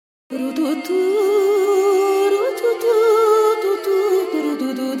Evrokrem,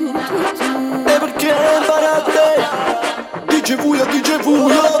 Barabe, DJ vujo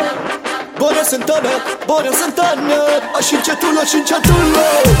Bora Santana Ashinčatullo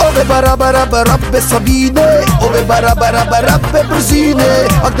Ove Barabe Sabine, ove Barabe brzine.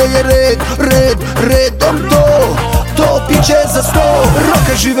 A gde je redom to piće za sto.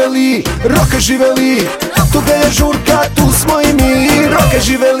 Roka živeli, tu gde je žurka, tu smo i mi.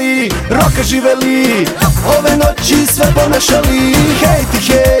 Roka živeli, ove noći sve ponašali. Hej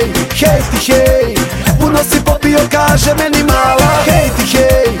ti hej, puno si popio, kaže meni mala. Hej ti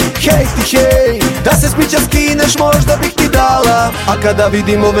hej, da se s pića skineš, možda bih ti dala. A kada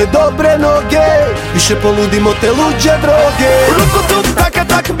vidim ove dobre noge, više poludimo te luđe droge. Ruku tup,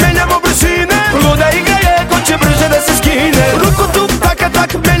 tak, menjamo brzine. Luda igra je, ko će brže da se skine. Ruku tup,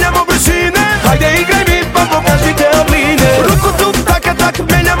 tak, menjamo brzine. Hajde igraj mi, pa pokaži te obline. Ruku tup, tak,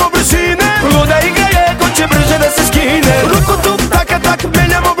 menjamo brzine. Luda igra je, ko će brže da se skine. Ruku tup, tak,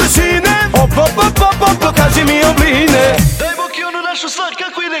 menjamo brzine. Op, pokaži mi obline. Daj boki onu našu stvar,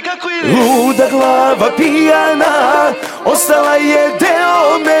 kako ide? Luda glava pijana, ostala je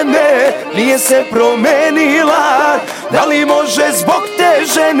deo mene, nije se promenila. Da li može zbog te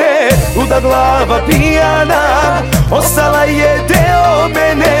žene? Luda glava pijana, ostala je deo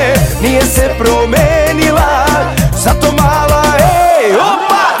mene, nije se promenila. Zato mala, ej,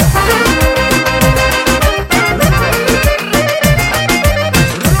 opa!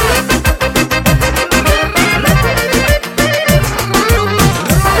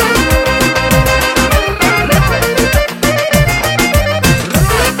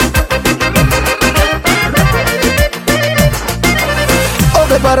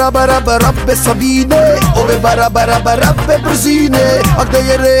 Barabe Sabine, ove Barabe brzine. A gde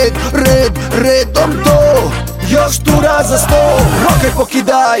je redom to, još tura za sto. Rokaj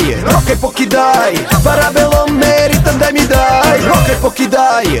pokidaj, Barabelom meritam daj mi daj.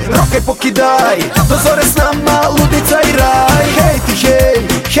 Rokaj pokidaj, do zore s nama ludica i raj. Hej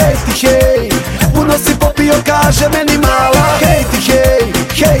ti hej, puno si popio, kaže meni mala. Hej ti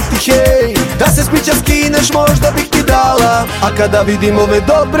hej, da se s pića skineš, možda bih ti dala. A kada vidim ove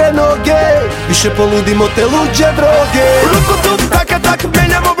dobre noge, više poludimo te luđe droge. Ruku tup, tak,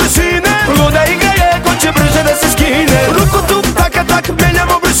 menjamo brzine. Luda igra je, ko će brže da se skine. Ruku tup, tak,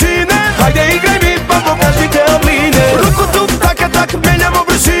 menjamo brzine. Hajde igraj mi, pa pokaži te obline. Ruku tup, tak, menjamo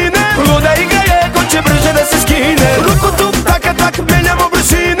brzine. Luda igra je, ko će brže da se skine. Ruku tup, tak, menjamo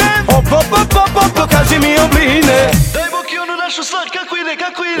brzine. Op, pokaži mi obline. Daj boki onu našu stvar, kako ide?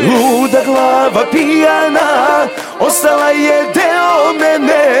 Luda glava pijana, ostala je deo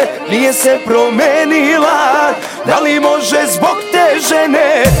mene, nije se promenila. Da li može zbog te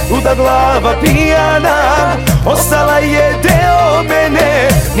žene? Luda glava pijana, ostala je deo mene,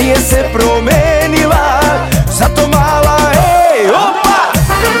 nije se promenila. Zato mala, ej, opa!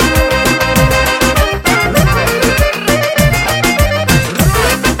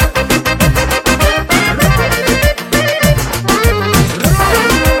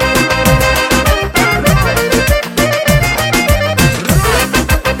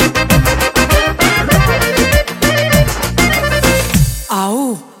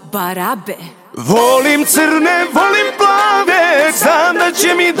 Barabe. Volim crne, volim plave, znam da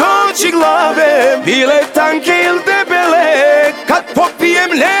će mi doći glave. Bile tanke il debele, kad popijem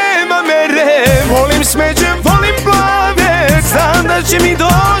nema mere. Volim smeđe, volim plave, znam da će mi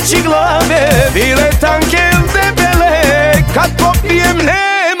doći glave. Bile tanke il debele, kad popijem nema mere.